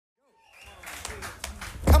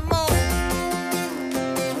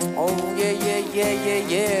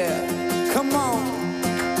yeah. Come on.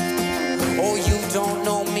 Oh, you don't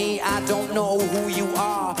know me, I don't know who you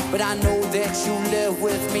are, but I know that you live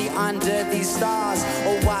with me under these stars.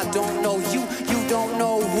 Oh, I don't know you, you don't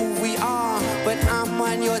know who we are, but I'm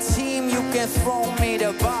on your team, you can throw me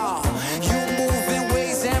the ball. You move in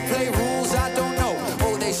ways and play rules I don't know.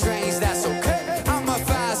 Oh, they strange, that's okay, I'm a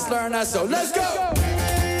fast learner, so let's go.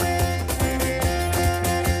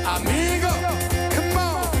 Amigo, come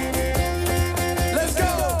on, let's go.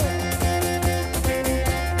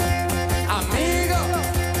 Amigo,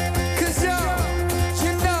 cause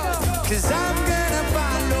you know, cause I'm gonna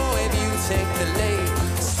follow if you take the lead.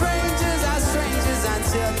 Strangers are strangers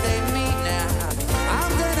until they meet now.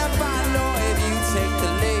 I'm gonna follow if you take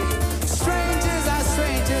the lead. Strangers are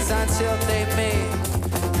strangers until they meet.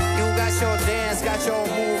 You got your dance, got your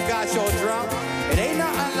move, got your drum. It ain't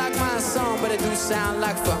nothing like my song, but it do sound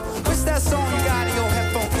like fun. What's that song you got in your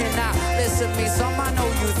headphone? Can I listen to me? Some I know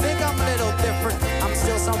you think I'm a little different. I'm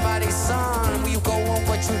still somebody's son. Will you go on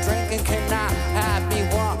what you drinking? Can I have me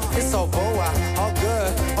one? It's all boa, all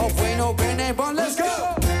good. Oh, bueno, bene, bon, let's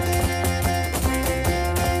go.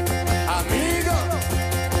 Amigo,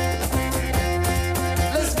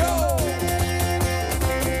 let's go.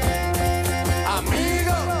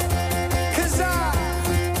 Amigo, cause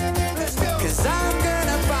I'm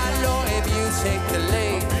gonna follow if you take the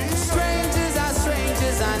lead. Strangers are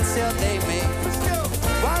strangers until they meet.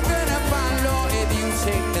 I'm gonna follow if you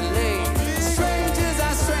take the lead. Strangers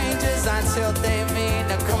are strangers until they meet.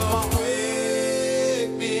 Now come on,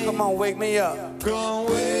 come on, wake me up. Come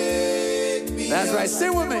wake me. That's right,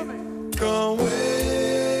 sing with me. Come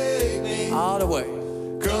wake me all the way.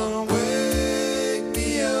 Come wake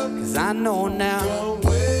me up. Cause I know now. Come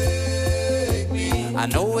wake me. I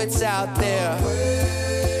know it's out there.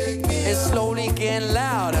 It's slowly getting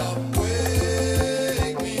louder.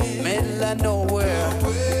 Middle of nowhere.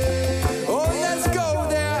 Oh, let's go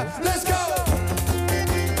there. Let's go.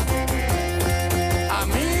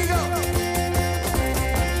 Amigo.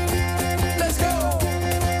 Let's go.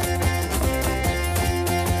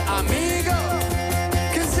 Amigo.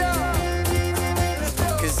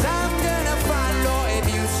 Cause I'm gonna follow if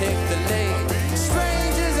you take the lead.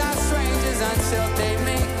 Strangers are strangers until they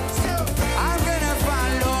meet. I'm gonna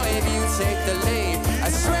follow if you take the lead.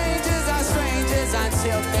 Strangers are strangers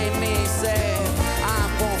until they meet. Say,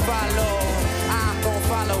 I'm gon'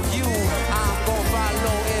 follow you. I'm gon'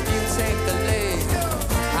 follow if you take the lead.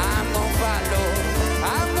 I'm gon' follow.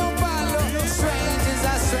 Strangers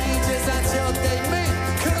are strangers until they meet.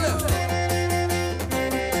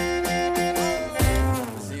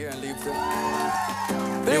 See you and leave them.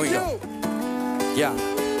 There we go. Yeah.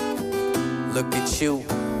 Look at you,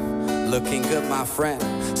 looking good, my friend.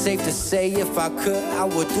 Safe to say if I could, I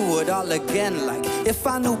would do it all again. Like if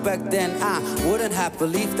I knew back then, I wouldn't have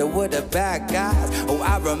believed there were the bad guys. Oh,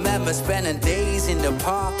 I remember spending days in the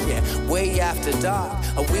park, yeah, way after dark.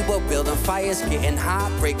 We were building fires, getting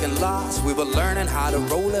hot, breaking laws. We were learning how to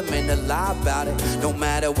roll them and lie about it. No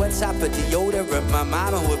matter what type of deodorant my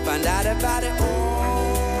mama would find out about it. Oh,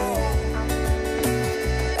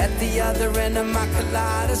 at the other end of my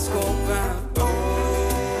kaleidoscope.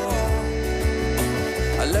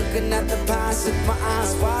 Looking at the past with my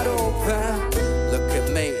eyes wide open. Look at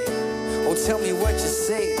me, oh tell me what you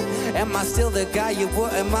see. Am I still the guy you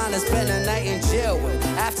wouldn't mind to spend a night in jail with?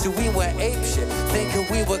 After we went apeshit, thinking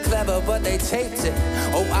we were clever but they taped it.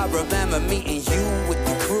 Oh, I remember meeting you with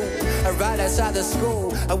the crew right outside the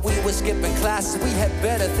school. We were skipping classes, we had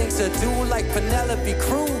better things to do, like Penelope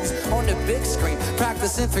Cruz on the big screen,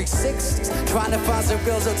 practicing 360s, trying to find some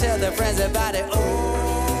girls who'll tell their friends about it.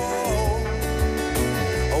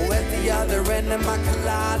 The other end of my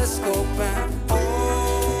kaleidoscope.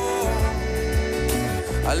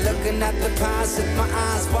 Looking at the past with my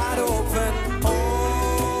eyes wide open.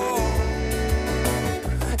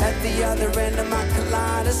 At the other end of my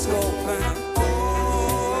kaleidoscope.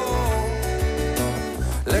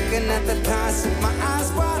 Looking at the past with my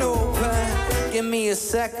eyes wide open. Give me a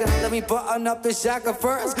second, let me button up this jacket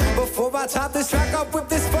first. Before I top this track up with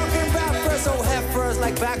this fucking rap first. Oh, head first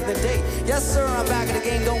like back in the day. Yes sir, I'm back in the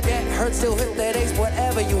game, don't get hurt. Still hit that ace,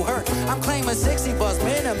 whatever you hurt. I'm claiming 60 bucks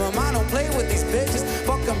minimum, I don't play with these bitches.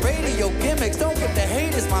 Fucking radio gimmicks, don't give the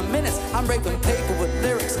haters my minutes. I'm raping paper with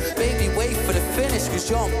lyrics. Baby, wait for the finish, cause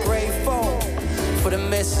you're grateful. For the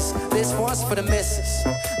misses, this one's for the misses.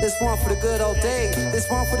 This one for the good old days. This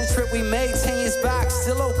one for the trip we made 10 years back.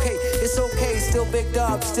 Still okay, it's okay. Still Big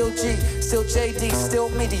Dog, still G, still JD, still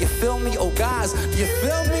me. Do you feel me? Oh guys, do you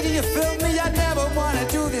feel me? Do you feel me? I never wanna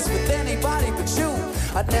do this with anybody but you.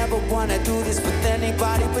 I'd never wanna do this with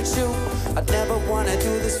anybody but you. I'd never wanna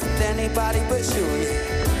do this with anybody but you.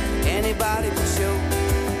 Anybody but you.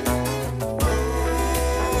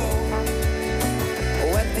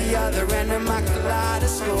 Oh, at the other end of my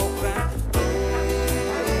kaleidoscope.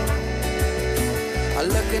 I'm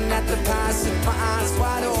looking at the past with my eyes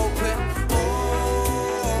wide open.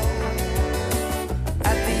 Oh,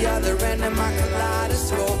 at the other end of my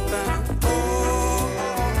kaleidoscope.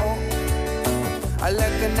 I'm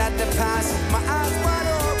looking at the past with my eyes wide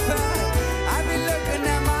open. I be looking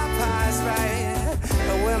at my past, right?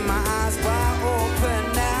 But with my eyes wide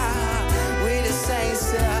open now. We the same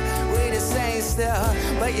still, we the same still.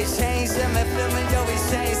 But you changed them and feeling, yo, we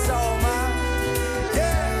changed so much.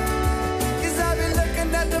 Yeah, cause I be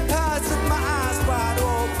looking at the past with my eyes wide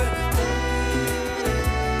open.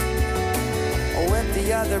 Oh, at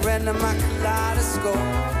the other end of my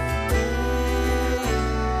kaleidoscope.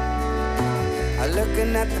 I'm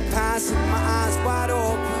looking at the past with my eyes wide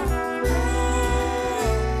open.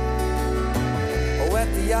 Oh,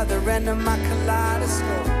 at the other end of my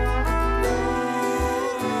kaleidoscope.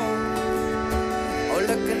 Oh,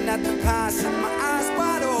 looking at the past with my eyes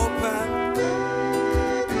wide open.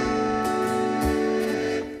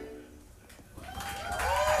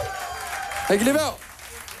 Dank jullie wel.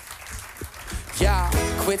 Yeah,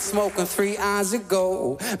 quit smoking 3 hours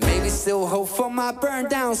ago. Maybe still hope for my burned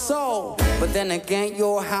down soul. But then again,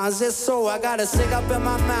 your house is so. I got a cig up in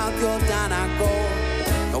my mouth, you're down I go.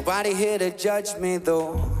 Nobody here to judge me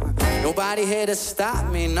though. Nobody here to stop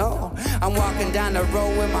me, no. I'm walking down the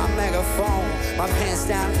road with my megaphone. My pants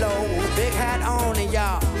down low, big hat on and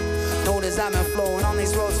y'all. Notice I've been flowing on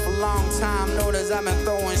these roads for a long time. Notice I've been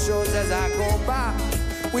throwing shows as I go by.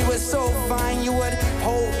 We were so fine, you would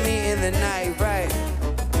hold me in the night, right?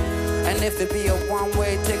 And if there be a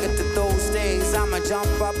one-way ticket to those days, I'ma jump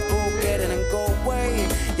up, go get it and go away.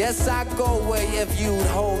 Yes, I go away if you'd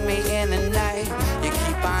hold me in the night. You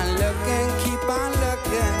keep on looking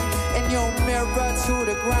in your mirror to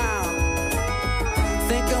the ground.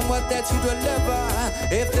 Thinking what that you deliver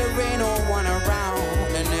if there ain't no one around.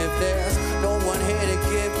 And if there's no one here to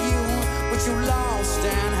give you what you lost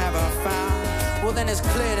and haven't found, well then it's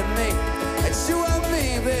clear to me that you and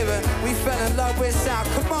me, baby, we fell in love with sound.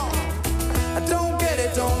 Come on. I don't get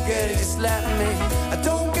it, just let me. I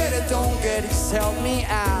don't get it, just help me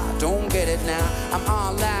out. Don't get it now, I'm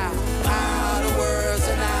all out. Out of words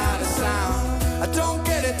and out of sound. I don't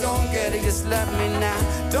get it, just let me now.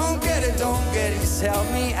 Don't get it, just help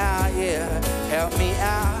me out, yeah. Help me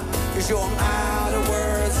out, cause you're out of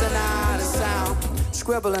words and out of sound.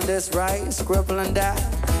 Scribbling this right, scribbling that.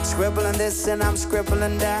 Scribbling this and I'm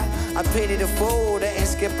scribbling that. I pity the fool that ain't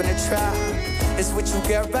skipping a track. It's what you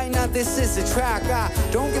get right now, this is the track. I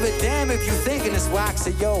don't give a damn if you thinking it's wax. So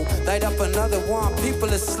yo, light up another one, people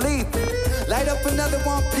asleep. Light up another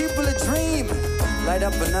one, people are dreaming. Light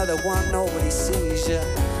up another one, nobody sees ya.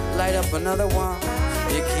 Light up another one.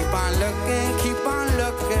 You keep on looking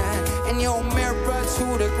in your mirror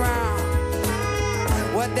to the ground.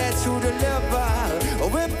 What that you deliver,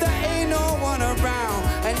 or if there ain't no one around.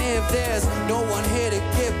 And if there's no one here to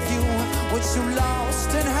give you what you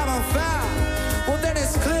lost and haven't found, well then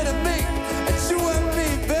it's clear to me that you and me,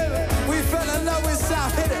 baby, we fell in love with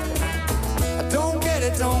sound. Hit it. I don't get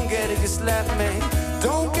it, just let me.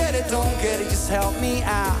 Don't get it, just help me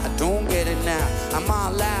out. I don't get it now, I'm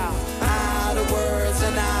all out of words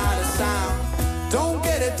and out of sound. Don't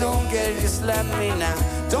get it, just let me now.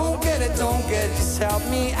 Don't get it, just help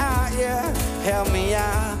me out, yeah. Help me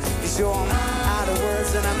out, cause you're out of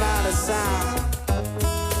words and I'm out of sound.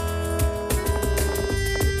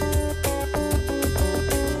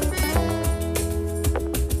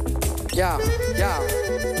 Yeah.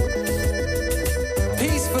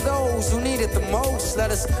 Peace for those who need it the most.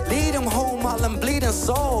 Let us lead them home, all them bleeding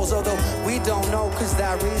souls. Although we don't know cause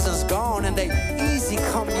that reason's gone. And they easy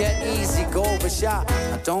come yet easy go. But yeah,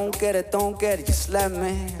 I don't get it, just let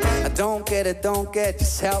me. I don't get it,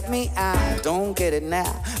 just help me out. I don't get it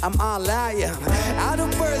now, I'm all out, yeah. Out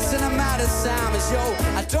of words and I'm out of sound. Yo,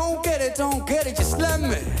 I don't get it, just let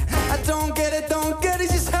me. I don't get it,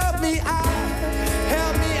 just help me out.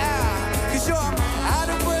 Help me out, cause you're out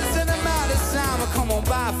of words and I'm out of sound. But come on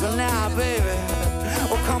by for now, baby.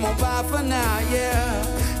 Oh, come on by for now, yeah.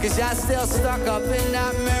 Cause you're still stuck up in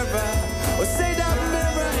that mirror. Or say that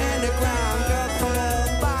mirror in the ground, girl, come on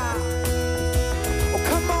by. Oh,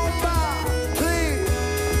 come on by, please.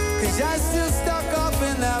 Cause you're still stuck up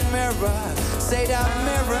in that mirror. Say that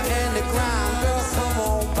mirror in the ground, girl, come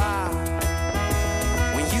on by.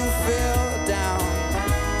 When you feel down,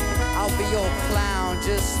 I'll be your clown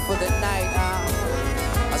just for the night.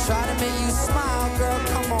 I'll try to make you smile, girl,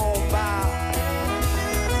 come on by.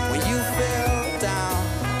 When you feel down,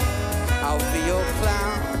 I'll be your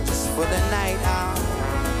clown, just for the night out.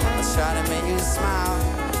 I'll try to make you smile.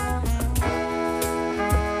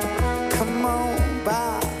 Come on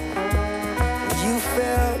by. When you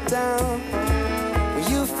feel down, when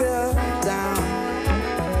you feel down,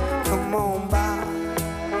 come on by.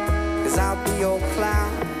 'Cause I'll be your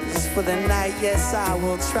clown, just for the night. Yes, I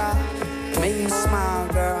will try. Make you smile,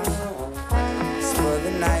 girl. It's for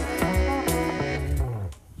the night.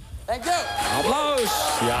 Thank you. Applaus.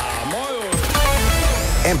 Ja, mooi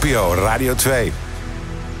hoor. NPO Radio 2.